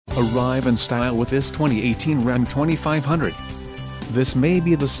Arrive in style with this 2018 Ram 2500. This may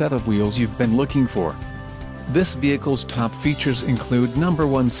be the set of wheels you've been looking for. This vehicle's top features include number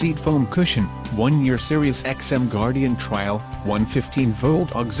 1 seat foam cushion, 1-year Sirius XM Guardian trial,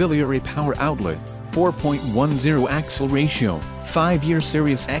 115-volt auxiliary power outlet, 4.10 axle ratio, 5-year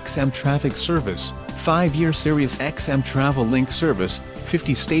Sirius XM traffic service, 5-year Sirius XM Travel Link service,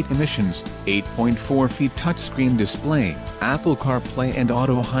 50 state emissions, 8.4 feet touchscreen display, Apple CarPlay and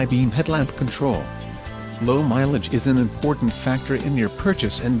auto high beam headlamp control. Low mileage is an important factor in your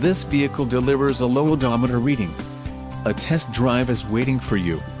purchase, and this vehicle delivers a low odometer reading. A test drive is waiting for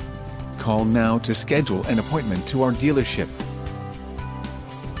you. Call now to schedule an appointment to our dealership.